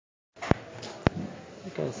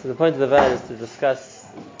Okay, so the point of the Vayar is to discuss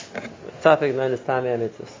a topic known as Tamei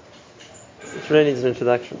HaMitzvos, which really needs an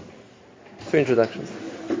introduction. Two introductions.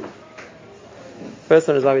 First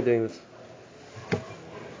one is, why are we doing this?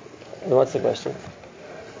 And what's the question?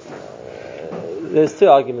 There's two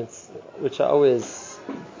arguments which are always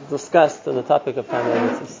discussed on the topic of Tamei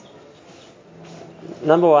HaMitzvos.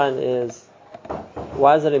 Number one is,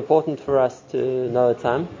 why is it important for us to know a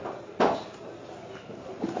time?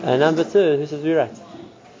 And number two, who says we're right?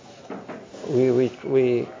 We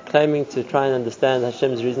claiming to try and understand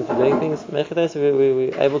Hashem's reason for doing things. We're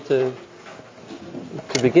able to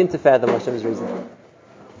begin to fathom Hashem's reason.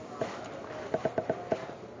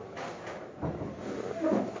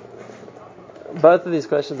 Both of these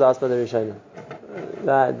questions are asked by the Rishonim.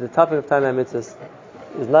 The topic of Tamei HaMitzvos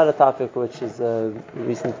is not a topic which is a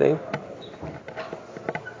recent thing.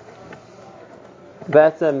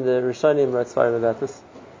 But the Rishonim wrote svarim about this.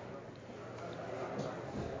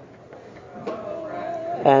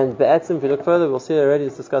 And Be'etzim, if you look further, we'll see already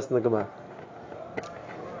it's discussed in the Gemara.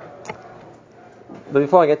 But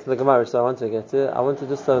before I get to the Gemara, which I want to get to, I want to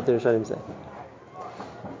just start what the Rishonim say.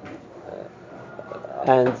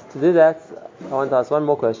 And to do that, I want to ask one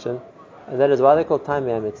more question, and that is why they call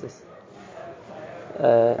Tamei HaMitzvos.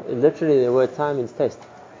 Literally, the word time means taste.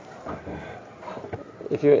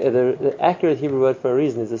 If you the accurate Hebrew word for a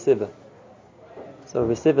reason is a sibah. So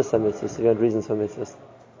v'sibah sa mitzvos, you had reasons for mitzvos.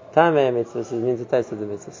 Tamei HaMitzvos means the taste of the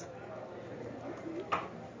mitzvos.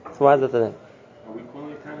 So why is that the name? Are we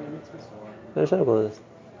calling it Tamei HaMitzvos? No, we shouldn't call it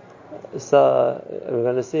this. So we're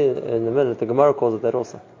going to see in a minute, the Gemara calls it that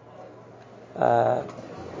also.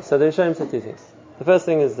 So the Rishonim say two things. The first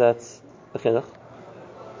thing is that the chinuch,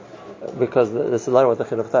 because there's a lot of what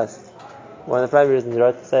the chinuch does. One of the primary reasons he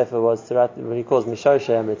wrote the Sefer was to write what he calls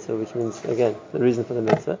Mishorshei HaMitzvah, which means, again, the reason for the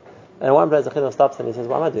mitzvah. And one place the chinuch stops and he says,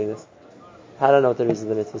 why am I doing this? I don't know what the reason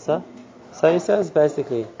for the mitzvah are. So he says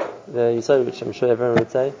basically the Yisod, which I'm sure everyone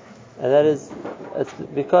would say, and that is, it's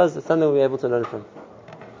because it's something we're able to learn from.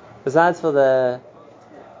 Besides for the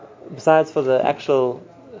actual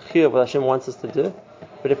chiyuv what Hashem wants us to do,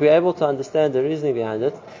 but if we're able to understand the reasoning behind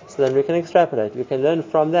it, so then we can extrapolate. We can learn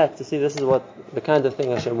from that to see this is what the kind of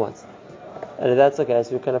thing Hashem wants. And if that's the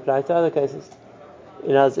case, we can apply it to other cases.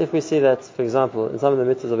 As if we see that, for example, in some of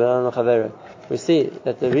the mitzvahs of Elon Chavera, we see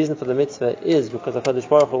that the reason for the mitzvah is because HaKadosh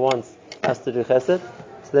Baruch Hu wants us to do chesed.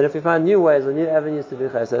 So then if we find new ways or new avenues to do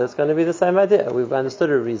chesed, it's going to be the same idea. We've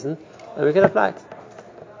understood a reason and we can apply it.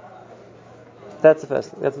 That's the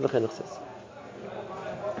first thing. That's what the Chinuch says.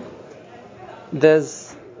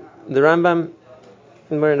 There's the Rambam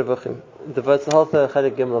in Moreh Nevuchim devotes the whole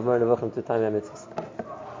Chelik Gimel of Moreh Nevuchim to Tamei HaMitzvos.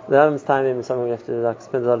 The Rambam's timing is something we have to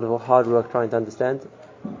spend a lot of hard work trying to understand,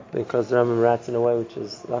 because the Rambam writes in a way which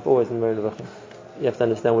is like always in Moreh Nevuchim. You have to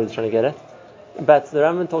understand what he's trying to get at. But the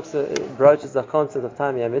Rambam broaches the concept of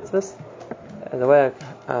Tamei HaMitzvos, and the way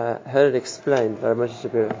I heard it explained by Moshe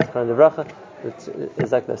Shapiro,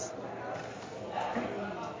 is like this.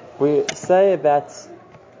 We say about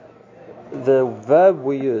the verb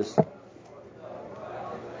we use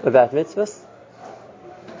about mitzvahs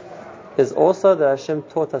is also that Hashem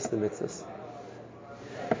taught us the mitzvahs.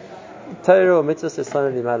 Torah or mitzvahs is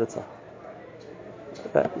sonali maratza.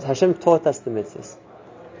 Hashem taught us the mitzvahs,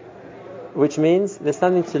 which means there's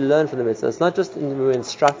something to learn from the mitzvahs. It's not just we were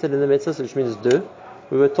instructed in the mitzvahs, which means do.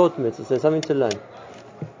 We were taught the mitzvahs. There's something to learn,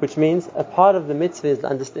 which means a part of the mitzvah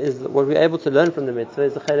is what we're able to learn from the mitzvah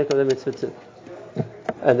is the chelik of the mitzvah too.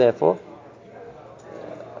 And therefore,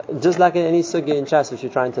 just like in any sugya in Shas which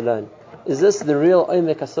you're trying to learn, is this the real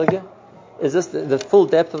omek sugya? Is this the full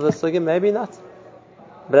depth of the sugya? Maybe not.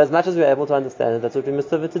 But as much as we're able to understand it, that's what we're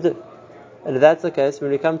mitzvah to do. And if that's the case,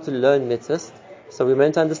 when we come to learn mitzvahs, so we're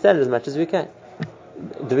meant to understand it as much as we can.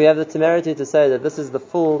 Do we have the temerity to say that this is the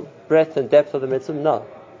full breadth and depth of the mitzvah? No.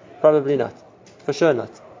 Probably not. For sure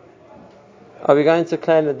not. Are we going to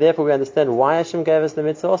claim that therefore we understand why Hashem gave us the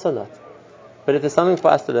mitzvah? Also not. But if there's something for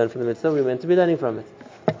us to learn from the mitzvah, we're meant to be learning from it.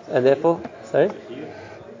 And therefore,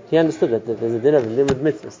 he understood that there's a din of limud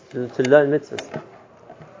mitzvahs, to learn mitzvahs.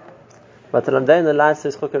 But we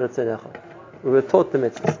were taught the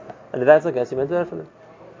mitzvahs. And if that's the case, you're meant to learn from them.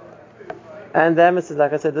 And the emphasis,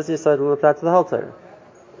 like I said, this Yisod will apply to the whole Torah.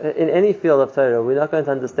 In any field of Torah, we're not going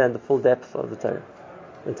to understand the full depth of the Torah.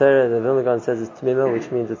 In Torah, the Vilna Gaon says it's tmima,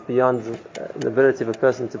 which means it's beyond the ability of a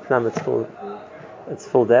person to plumb its full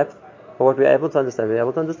depth. But what we're able to understand, we're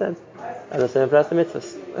able to understand. And the same applies to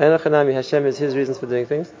mitzvahs. Hashem is His reasons for doing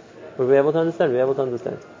things. But we're able to understand, we're able to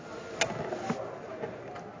understand.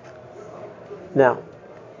 Now,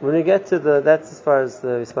 when we get to that's as far as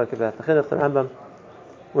we spoke about the Chinuch, the Rambam.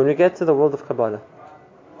 When we get to the world of Kabbalah,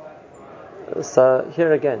 So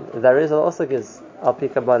here again, the Arizal also gives Al Pi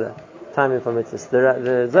Kabbalah timing for mitzvahs.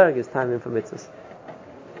 The Zohar gives timing for mitzvahs.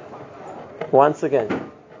 Once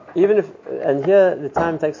again, even if, and here the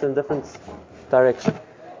time takes in a different direction,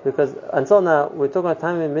 because until now we're talking about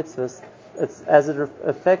timing in mitzvahs. It's as it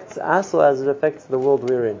affects us or as it affects the world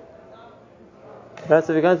we're in. Right?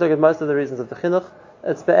 So if you're going to look at most of the reasons of the chinuch,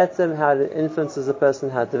 it's be'etzem how it influences a person,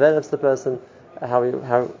 how it develops the person, how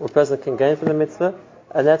a person can gain from the mitzvah,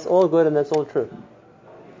 and that's all good and that's all true.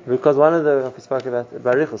 Because one of the, we spoke about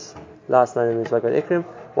Barichus last night, and we spoke about Ikrim,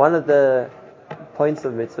 one of the points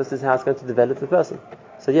of mitzvahs is how it's going to develop the person.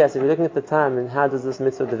 So yes, if you're looking at the time and how does this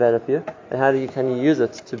mitzvah develop you, and how can you use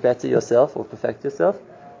it to better yourself or perfect yourself,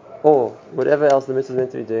 or whatever else the mitzvah is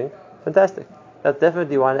meant to be doing, fantastic. That's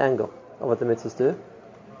definitely one angle of what the mitzvahs do.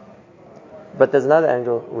 But there's another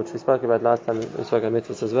angle which we spoke about last time, we spoke about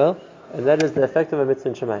mitzvahs as well, and that is the effect of a mitzvah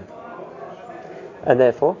in Shemayim. And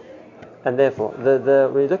therefore, when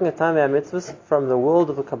you're looking at time and mitzvahs from the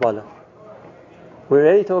world of the Kabbalah, we're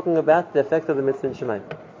already talking about the effect of the mitzvah in Shemayim.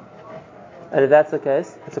 And if that's the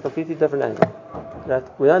case, it's a completely different angle. Right?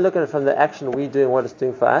 We don't look at it from the action we do and what it's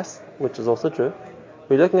doing for us, which is also true.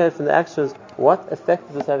 We're looking at it from the actions, what effect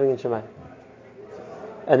is this having in Shemayim?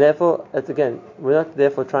 And therefore, we're not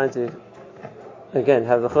therefore trying to,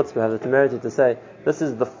 have the chutzpah, have the temerity to say, this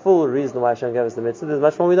is the full reason why Hashem gave us the mitzvah. There's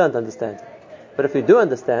much more we don't understand. But if we do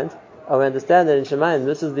understand, or we understand that in Shemayim,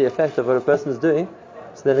 this is the effect of what a person is doing,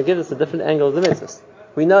 so then it gives us a different angle of the mitzvahs.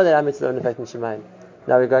 We know that our mitzvahs have an effect in Shemayim.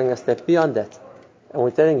 Now we're going a step beyond that. And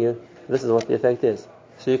we're telling you, this is what the effect is.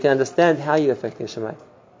 So you can understand how you're affecting Shemayim.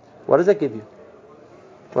 What does that give you?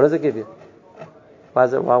 What does it give you? Why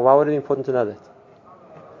would it be important to know that?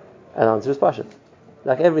 And the answer is Pashat.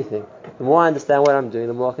 Like everything. The more I understand what I'm doing,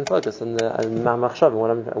 the more I can focus on my machshav and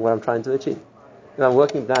what I'm trying to achieve. If I'm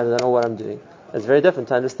working blind, I don't know what I'm doing. It's very different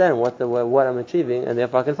to understand what I'm achieving, and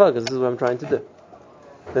therefore I can focus. This is what I'm trying to do.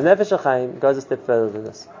 The Nefesh HaChaim goes a step further than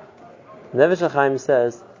this. The Nefesh HaChaim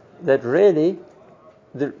says that really,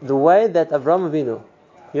 the way that Avraham Avinu,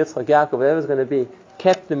 Yitzchak, Yaakov, whatever it's going to be,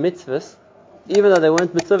 kept the mitzvahs, even though they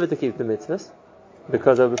weren't mitzvah to keep the mitzvahs,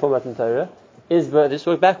 because they were before Matan Torah, is just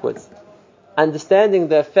work backwards. Understanding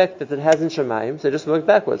the effect that it has in Shemayim, so just work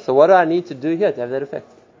backwards. So what do I need to do here to have that effect?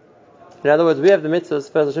 In other words, we have the mitzvahs,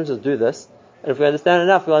 first Hashem says, do this, and if we understand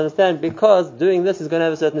enough, we'll understand because doing this is going to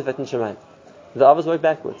have a certain effect in Shemayim. The others work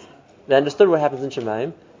backwards. They understood what happens in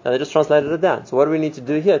Shemayim, and they just translated it down. So what do we need to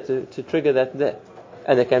do here to trigger that there?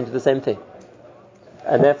 And they came to the same thing.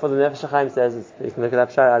 And therefore the Nefesh HaChaim says, you can look it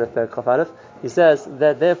up, Shar Aleph, Chaf Aleph, he says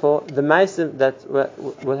that therefore the Ma'aseh, that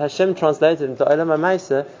what Hashem translated into Olam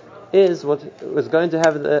HaMa'aseh is what was going to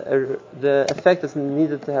have the effect that's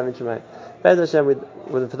needed to have in Shemayim. Be'ez Hashem,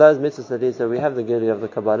 for those mitzvahs that is, so we have the Gili of the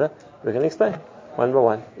Kabbalah, we can explain one by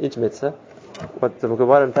one, each mitzvah, what the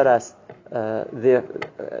Kabbalah tell us,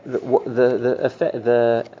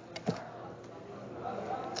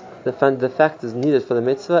 the factors needed for the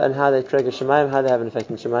mitzvah and how they trigger Shemayim, how they have an effect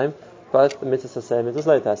in Shemayim. Both the mitzvah saseh, mitzvah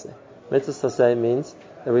lo taseh. Mitzvah saseh means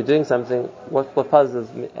that we're doing something, what positive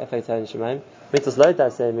effects have in Shemayim. Mitzvah lo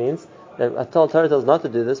taseh means that a Torah tells us not to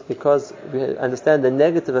do this because we understand the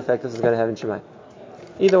negative effect this is going to have in Shemayim.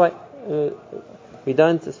 Either way, we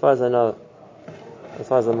don't, as far as I know, as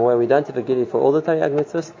far as I'm aware, we don't have a gili for all the Taryag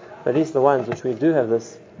mitzvahs, but at least the ones which we do have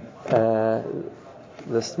this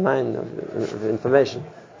mine of information.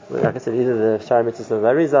 Like I said, either the Shara mitzvahs of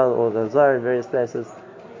Arizal or the Zohar in various places,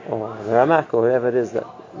 or the Ramak or whoever it is, that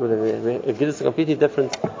it gives us a completely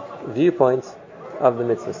different viewpoint of the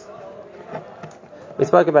mitzvahs. We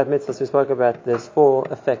spoke about mitzvahs, we spoke about there's 4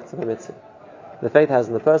 effects of a mitzvah. The effect it has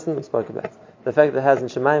on the person, we spoke about. The effect it has in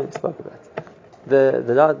Shemayim, we spoke about.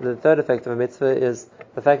 The third effect of a mitzvah is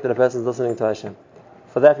the fact that a person is listening to Hashem.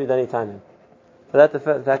 For that we don't need timing. For that, the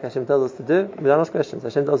fact Hashem tells us to do, we don't ask questions.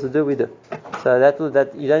 Hashem tells us to do, we do. So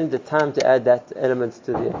that you don't need the time to add that element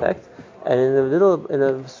to the effect. And in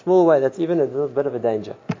a small way, that's even a little bit of a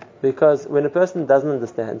danger, because when a person doesn't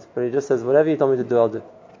understand, but he just says, "Whatever you told me to do, I'll do."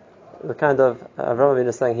 The kind of Avraham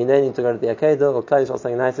Avinu saying, "Hineni," to go to the Akedah, or Klal Yisrael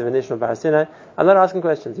saying, "Na'aseh v'nishma b'Har-Sinai." I'm not asking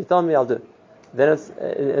questions. You told me, I'll do. Then it's,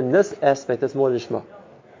 in this aspect, it's more lishma.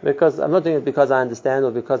 Because I'm not doing it because I understand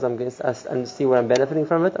or because I'm going to see where I'm benefiting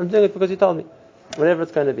from it. I'm doing it because you told me, whatever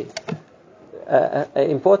it's going to be. An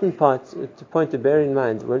important point to bear in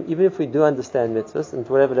mind, even if we do understand mitzvahs, and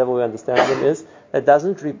to whatever level we understand them is, that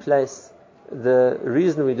doesn't replace the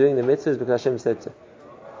reason we're doing the mitzvah is because Hashem said to.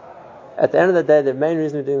 At the end of the day, the main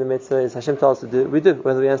reason we're doing the mitzvah is Hashem tells us to do, we do,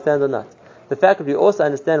 whether we understand or not. The fact that we also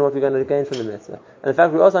understand what we're going to gain from the mitzvah, and the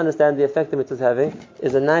fact that we also understand the effect the mitzvah is having,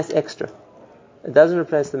 is a nice extra. It doesn't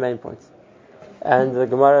replace the main point. And the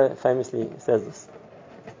Gemara famously says this.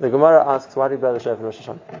 The Gemara asks, why do you blow the shofar in Rosh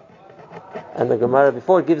Hashanah? And the Gemara,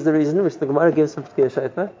 before it gives the reason, which the Gemara gives for the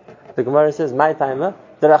shofar, the Gemara says, my timer,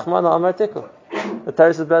 the Rachmana Amar Tikkun. The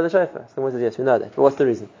Torah says blow the shofar. So the Gemara says, yes, we know that. But what's the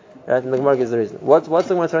reason? Right? And the Gemara gives the reason. What's the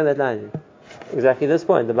Gemara throwing that line in? Exactly this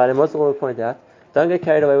point. The Baalei Mussar will point out, don't get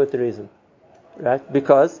carried away with the reason. Right?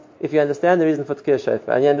 Because if you understand the reason for Tkiyah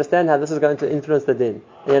Shofar, and you understand how this is going to influence the din,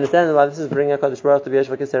 and you understand why this is bringing HaKadosh Baruch to be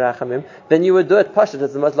Yeshua Kisei Rachamim, then you would do it Pashut.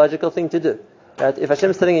 It's the most logical thing to do. Right? If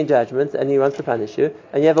Hashem is sitting in judgment and He wants to punish you,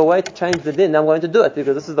 and you have a way to change the din, I'm going to do it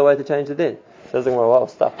because this is the way to change the din. So the well,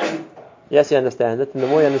 stop. Yes, you understand it, and the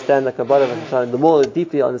more you understand the Kabbalah of Hashem, the more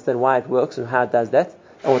deeply you understand why it works and how it does that,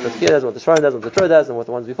 and what the Tkiyah does, what the Shvarim does, what the Torah does, and what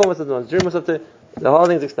the ones before Moshe, the ones during Moshe, the whole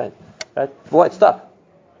thing is explained. Right? But wait, stop.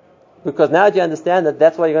 Because now do you understand that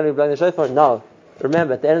that's why you're going to be blowing the shofar? No.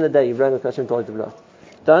 Remember, at the end of the day, you're blowing what Hashem told you to blow.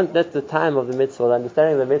 Don't let the time of the mitzvah, the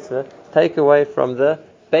understanding of the mitzvah, take away from the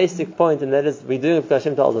basic point, and that is we're doing it because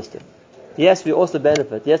Hashem told us to. Yes, we also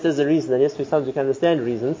benefit. Yes, there's a reason, and yes, we sometimes can understand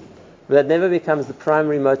reasons, but that never becomes the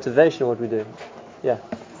primary motivation of what we do. Yeah.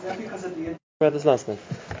 Is that because at the end? About this last night,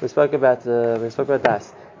 we spoke about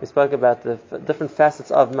das. We spoke about the different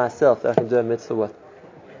facets of myself that I can do a mitzvah with,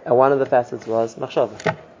 and one of the facets was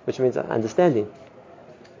machshava, which means understanding.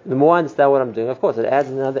 The more I understand what I'm doing, of course, it adds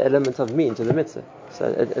another element of me into the mitzvah.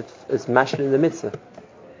 So it's mashed in the mitzvah.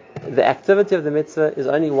 The activity of the mitzvah is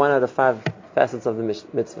only 1 out of 5 facets of the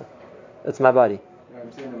mitzvah. It's my body.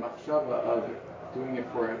 I'm saying the machshava of doing it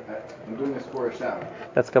for, I'm doing this for Hashem.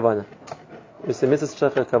 That's kavanah. It's the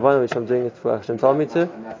mitzvah shechach kavanah, which I'm doing it for Hashem told me to.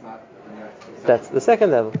 And that's not. That's the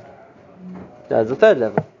second level. That's the third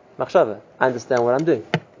level. Machshava. I understand what I'm doing.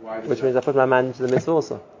 Which means I put my mind into the mitzvah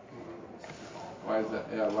also. Why is that?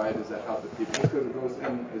 Yeah, why does that help the people? Because it goes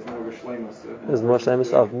in as more of a shleimus. There's more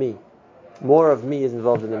shleimus of me. More of me is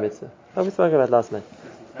involved in the mitzvah. How we spoke about last night.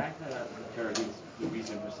 Does the fact that the Torah gives the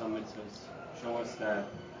reason for some mitzvahs show us that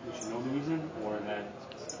we should know the reason, or that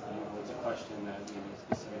it's a question that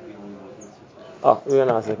specifically only those mitzvahs? Oh, we're going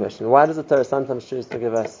to ask the question. Why does the Torah sometimes choose to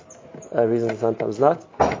give us reasons and sometimes not?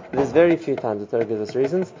 There's very few times the Torah gives us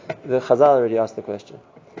reasons. The Chazal already asked the question.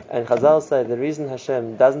 And Chazal say the reason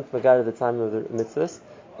Hashem doesn't megar the time of the mitzvahs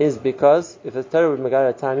is because if the Torah would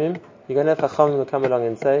megar the timing, you're going to have Chachamim come along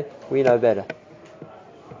and say, we know better.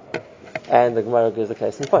 And the Gemara gives a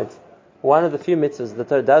case in point. One of the few mitzvahs the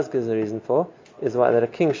Torah does give a reason for is that a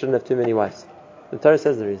king shouldn't have too many wives. The Torah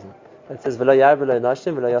says the reason. It says, V'lo yar v'lo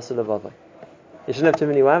nashim v'lo yasu levavai. He shouldn't have too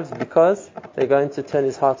many wives because they're going to turn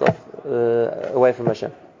his heart off away from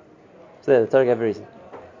Hashem. So there, the Torah gave a reason.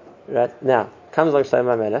 Right? Now, comes along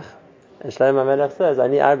Shlomo HaMelech, and Shlomo HaMelech says,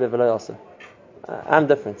 Ani arbe v'lo yasu. I'm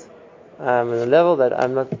different. I'm on a level that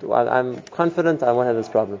I'm confident I won't have this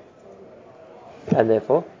problem. And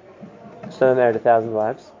therefore, Shlomo married 1,000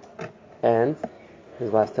 wives, and his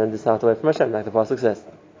wife turned his heart away from Hashem, like the Pasuk says.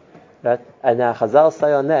 Right? And now Chazal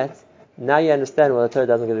say on that, now you understand why the Torah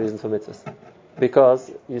doesn't give a reason for mitzvahs. Because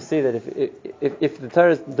you see that if the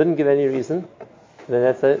Torah didn't give any reason, then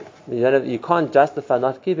that's it. You can't justify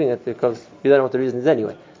not keeping it because you don't know what the reason is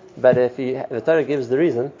anyway. But if the Torah gives the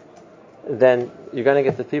reason, then you're going to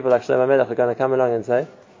get the people like Shlomo HaMelech who are going to come along and say,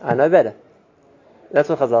 I know better. That's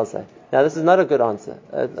what Chazal say. Now this is not a good answer.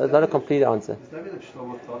 It's not a complete answer. Does that mean that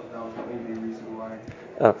Shlomo thought that was the only reason why?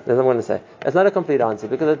 Oh, that's what I'm going to say. It's not a complete answer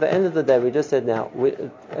because at the end of the day, we just said now,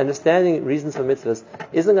 understanding reasons for mitzvahs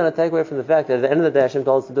isn't going to take away from the fact that at the end of the day, Hashem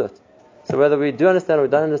told us to do it. So whether we do understand or we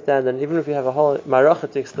don't understand, and even if we have a whole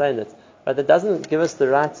maracha to explain it, but that doesn't give us the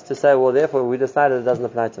right to say, well, therefore we decided it doesn't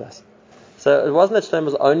apply to us. So it wasn't that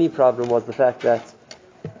Shlomo's only problem was the fact that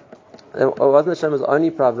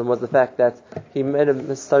he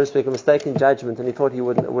made so to speak, a mistake in judgment, and he thought it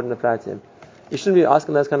wouldn't apply to him. You shouldn't be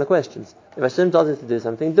asking those kind of questions. If Hashem tells you to do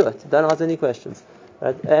something, do it. Don't ask any questions.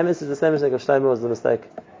 Right? Amos is the same mistake of Shlomo was the mistake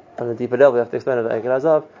on a deeper level. We have to explain it. Egel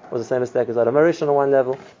Azav was the same mistake as Adam Arish on one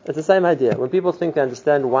level. It's the same idea. When people think they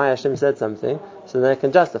understand why Hashem said something, so they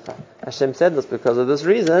can justify. Hashem said this because of this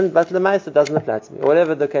reason, but the Ma'aseh doesn't apply to me. Or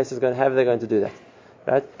whatever the case is going to have, they're going to do that.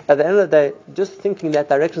 Right? At the end of the day, just thinking that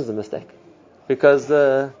direction is a mistake. Because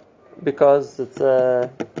it's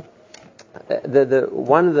the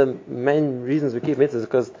one of the main reasons we keep mitzvahs is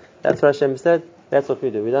because that's what Hashem said. That's what we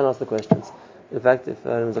do. We don't ask the questions. In fact, if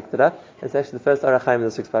anyone's looked it up, it's actually the first Arach Chaim in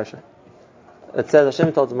the 6th parsha. It says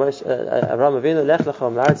Hashem told Moshe, Avraham Avinu, Lech lecha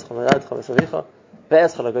m'aretzecha m'aladcha m'savicha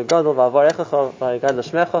ve'escha l'gogadol v'avarechecha v'yigad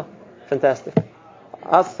l'shmecha. Fantastic.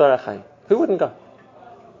 Ask the Arach Chaim. Who wouldn't go?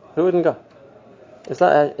 Who wouldn't go? It's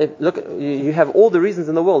not. Look, you have all the reasons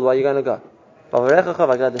in the world why you're going to go. V'avarechecha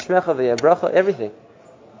v'yigad l'shmecha v'yebracha, everything.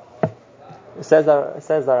 It says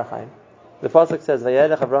Arach Chaim. The pasuk says,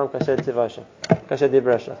 "Vayelech Avram kasher tivasha, kasher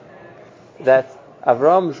dibrasha." That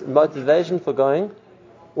Avram's motivation for going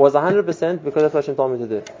was 100% because that's what Hashem told me to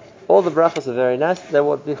do. All the brachos are very nice. They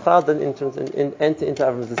would be hard and enter into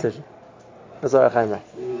Avram's decision. That's what Chaim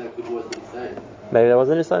writes. Maybe that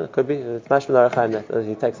wasn't his sign. It could be. It's mashman Chaim that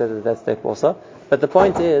he takes that step also. But the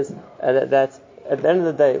point is that at the end of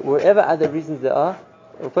the day, wherever other reasons there are,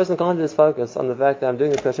 a person can't just focus on the fact that I'm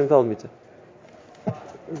doing it because Hashem told me to.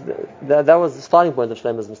 That was the starting point of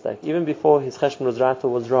Shlomo's mistake. Even before his cheshbon was right or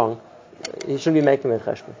was wrong, he shouldn't be making that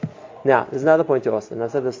cheshbon. Now, there's another point you asked, and I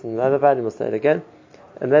said this in another Vayim, we'll say it again,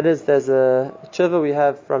 and that is there's a tshuva we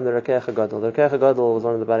have from the Rekeach HaGadol. The Rekeach HaGadol was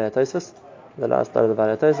one of the Balei HaTosfos, the last part of the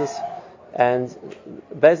Balei HaTosfos, and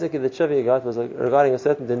basically the tshuva he got was regarding a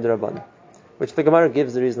certain din d'Rabbanan, which the Gemara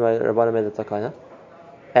gives the reason why Rabbanan made the takana,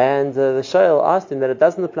 and the Shoel asked him that it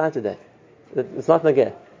doesn't apply today, it's not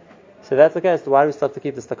nageh. So that's the case, why do we start to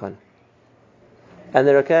keep this takana? And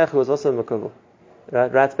the Rekeach, who was also Makubal,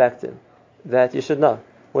 writes back to him that you should know,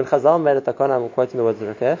 when Chazal made a takana, I'm quoting the words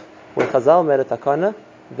of Rekeach, when Chazal made a takana,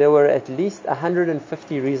 there were at least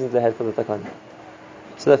 150 reasons they had for the takana.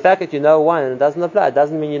 So the fact that you know one and it doesn't apply, it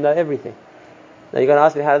doesn't mean you know everything. Now you're going to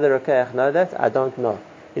ask me, how did the Rekeach know that? I don't know.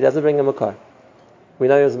 He doesn't bring a makar. We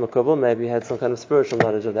know he was a makubal, maybe he had some kind of spiritual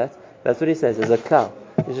knowledge of that. That's what he says, there's a klal.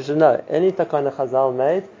 You should know, any takana Chazal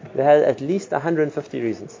made, they had at least 150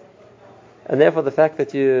 reasons. And therefore the fact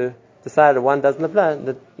that you decided one doesn't apply,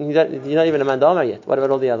 that you're not even a mandama yet. What about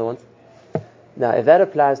all the other ones? Now, if that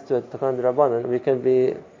applies to a Takan D'Rabbanan, we can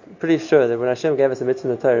be pretty sure that when Hashem gave us a mitzvah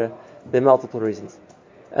in the Torah, there are multiple reasons.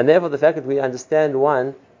 And therefore, the fact that we understand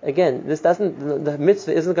one, again, the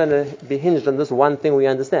mitzvah isn't going to be hinged on this one thing we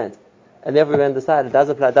understand. And therefore, we're going to decide it does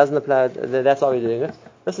apply, it doesn't apply, that's why we're doing it.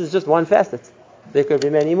 This is just one facet. There could be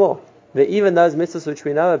many more. There are even those mitzvahs which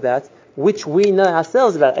we know about, which we know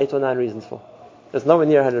ourselves about 8 or 9 reasons for. There's nowhere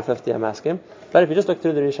near 150, I'm asking. But if you just look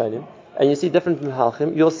through the Rishonim, and you see different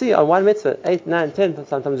Mahalchim, you'll see on one mitzvah, 8, 9, 10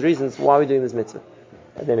 sometimes reasons why we're doing this mitzvah.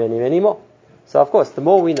 And there are many, many more. So of course, the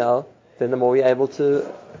more we know, then the more we're able to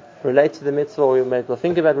relate to the mitzvah, or we're able to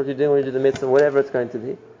think about what you're doing when you do the mitzvah, whatever it's going to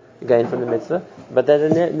be, gain from the mitzvah. But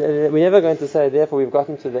then we're never going to say, therefore we've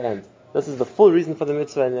gotten to the end. This is the full reason for the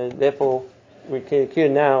mitzvah, and therefore we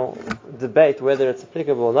can now debate whether it's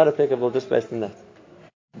applicable or not applicable just based on that.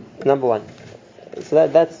 Number one. So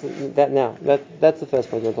that's the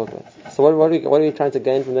first point we'll talk about. So what are we trying to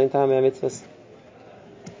gain from doing Tamei mitzvahs?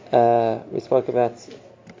 We spoke about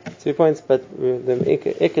 2 points, but the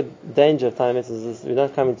ikad danger of Tamei mitzvahs is we're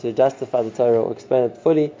not coming to justify the Torah or explain it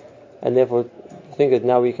fully, and therefore think that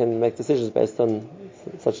now we can make decisions based on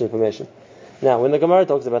such information. Now, when the Gemara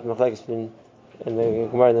talks about the machlokes in the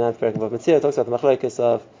Gemara in the 9th paragraph of Metzia, it talks about the machlokes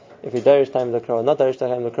of if we darish time the Kra or not darish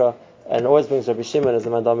time the Kra, and always brings Rabbi Shimon as the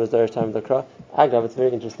mandam is darish time the Kra. Agav, it's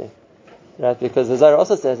very interesting, right? Because the Zohar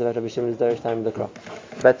also says about Rabbi Shimon is darish time the Kra,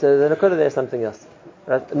 but the Nakoda there is something else,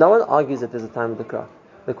 right? No one argues that there's a time of the Kra.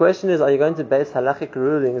 The question is, are you going to base halachic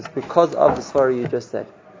rulings because of the svara you just said,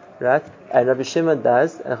 right? And Rabbi Shimon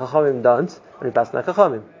does, and Chachamim don't, and we pass like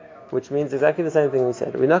Chachamim, which means exactly the same thing we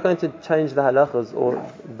said. We're not going to change the halachas or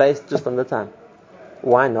based just on the time.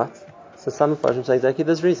 Why not? So some of us say exactly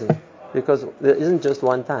this reason, because there isn't just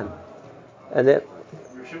one time. And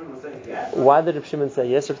why did Reb Shimon say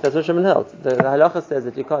yes? That's what Shimon held. The halacha says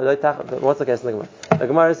that you can't. What's the case in the Gemara? The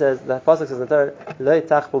Gemara says, the pasuk says in the Torah, "Lo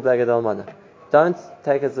tachbul beged almana." Don't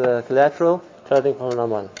take as a collateral clothing from an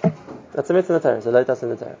almana. That's a mitzvah in the Torah. So lo tas in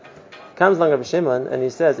the Torah. Comes along Reb Shimon and he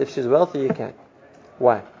says, if she's wealthy, you can.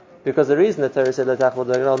 Why? Because the reason the Torah said lo tachbul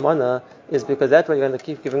beged almana is because that's why you're going to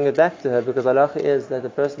keep giving it back to her. Because halacha is that the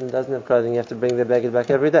person who doesn't have clothing, you have to bring their beged back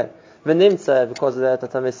every day. V'nimtza, because of that,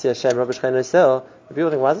 people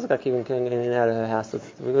think, why is this guy keeping in and out of her house?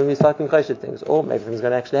 We're going to be fucking choshev things, or maybe things are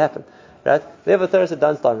going to actually happen, right? Therefore, Torah said,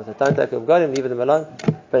 don't start with it. Don't take her God and leave them alone.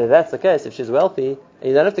 But if that's the case, if she's wealthy and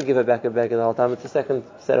you don't have to give her back her bag the whole time, it's a second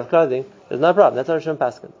set of clothing. There's no problem. That's how Rishon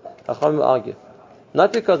Paskin. Chachamim will argue,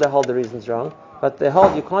 not because they hold the reasons wrong, but they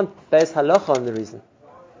hold you can't base halacha on the reason.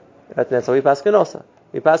 Right? And that's how we paskin also.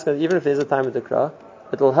 We paskin even if there's a time of the krah,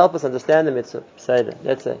 it will help us understand the mitzvah. Seder,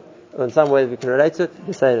 let's say. Or in some ways we can relate to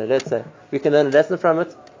it, Seder, let's say. We can learn a lesson from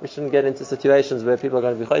it. We shouldn't get into situations where people are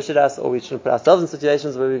going to be choshed us, or we shouldn't put ourselves in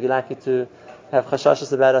situations where we're likely to have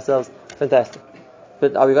chashashas about ourselves. Fantastic.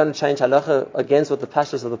 But are we going to change halacha against what the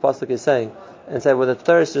pashtus of the pasuk is saying and say, well, the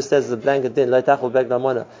Torah just says the blanket din, lo tachol beg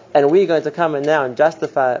damona, and we're going to come in now and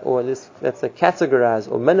justify, or at least let's say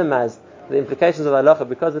categorize or minimize the implications of halacha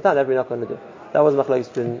because of the time? That we're not going to do. That was machlokes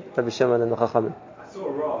between Rabbi Shimon and the Chachamim. I saw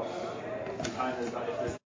a Rosh.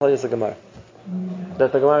 Tell you the Gemara.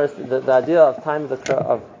 That the Gemara, the idea of time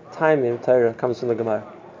of Taimim Torah comes from the Gemara.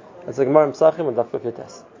 It's the Gemara in Pesachim and Daf Kuf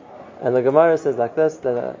Yotes. And the Gemara says like this,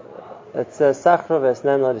 that it says, Sachra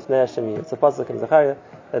v'esnena lifnei Hashem. It's a pasuk in Zechariah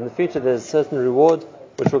that in the future there's a certain reward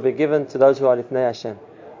which will be given to those who are lifnei Hashem.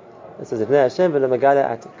 It says, lifnei Hashem v'lemegale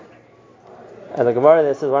atik. And the Gemara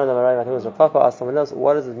there says, one of the Marayim, I think it was Rav Papa, asked someone else,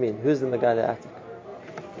 what does it mean? Who's the megale atik?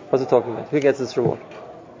 What's it talking about? Who gets this reward?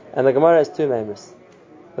 And the Gemara has two members.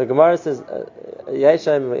 The Gemara says,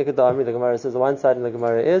 the Gemara says, one side in the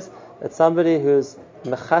Gemara is that somebody who's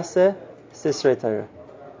mechase sisrei Torah.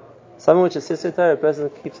 Someone which is sisrei Torah, a person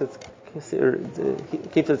keeps it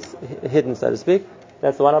hidden, so to speak.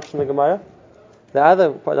 That's the one option in the Gemara. The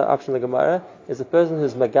other option in the Gemara is a person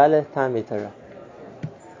who's megale tamei Torah.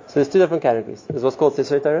 So there's two different categories. There's what's called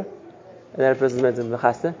sisrei Torah, and then a person is meant to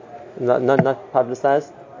mechase, not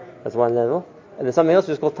publicized. That's one level. And there's something else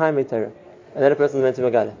which is called tamei Torah. And then a person is meant to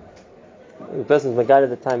megale. The person is megale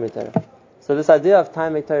the tamei Torah. So this idea of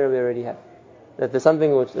tamei Torah we already have. That there's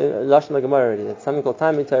something which, Lashon Gemara already, there's something called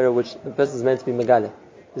tamei Torah which the person is meant to be megale,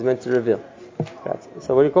 is meant to reveal. Right.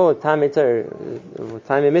 So what do you call it? Tamei Torah,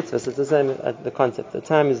 tamei mitzvahs, it's the same the concept. The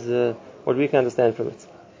time is what we can understand from it.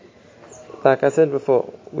 Like I said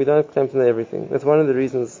before, we don't claim to know everything. That's one of the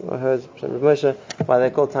reasons I heard from Rav Moshe why they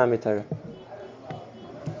call tamei Torah.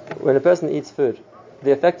 When a person eats food,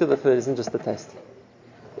 the effect of the food isn't just the taste.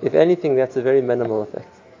 If anything, that's a very minimal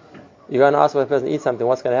effect. You're going to ask when a person eats something,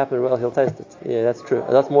 what's going to happen? Well, he'll taste it. Yeah, that's true.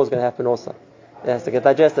 A lot more is going to happen also. It has to get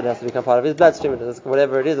digested, it has to become part of his bloodstream,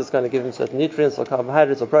 whatever it is, it's going to give him certain nutrients or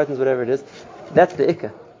carbohydrates or proteins, whatever it is. That's the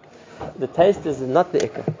ikka. The taste is not the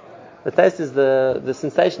ikka. The taste is the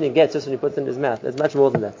sensation he gets just when he puts it in his mouth. It's much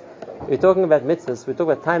more than that. We're talking about mitzvahs, we talk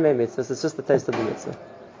about taimei mitzvahs, it's just the taste of the mitzvah.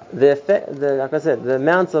 The effect, like I said, the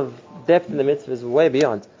amount of depth in the mitzvah is way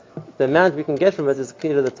beyond. The amount we can get from it is key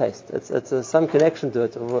to the taste. It's some connection to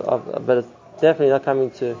it, but it's definitely not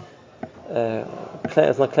coming to.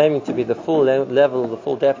 It's not claiming to be the full level, the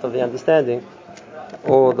full depth of the understanding,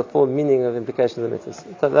 or the full meaning of implication of the mitzvahs.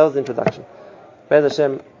 So that was the introduction. Be'ez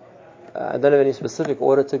Hashem, I don't have any specific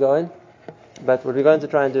order to go in, but what we're going to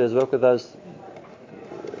try and do is work with those,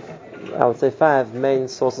 I would say 5 main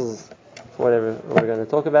sources for whatever we're going to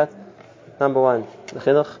talk about. Number 1, the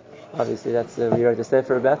Chinuch. Obviously, that's we wrote a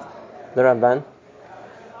sefer about. The Ramban,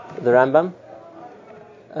 the Rambam,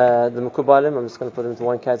 the Mekubalim. I'm just going to put them into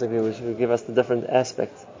one category, which will give us the different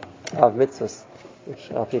aspects of mitzvahs, which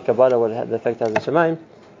after Kabbalah would have the effect as the Shemaim.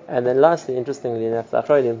 And then lastly, interestingly enough, the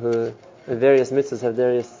Achronim, who in various mitzvahs have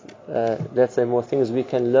various, let's say, more things we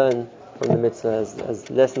can learn from the mitzvah as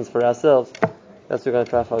lessons for ourselves. That's what we're going to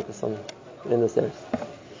try to focus on in this series.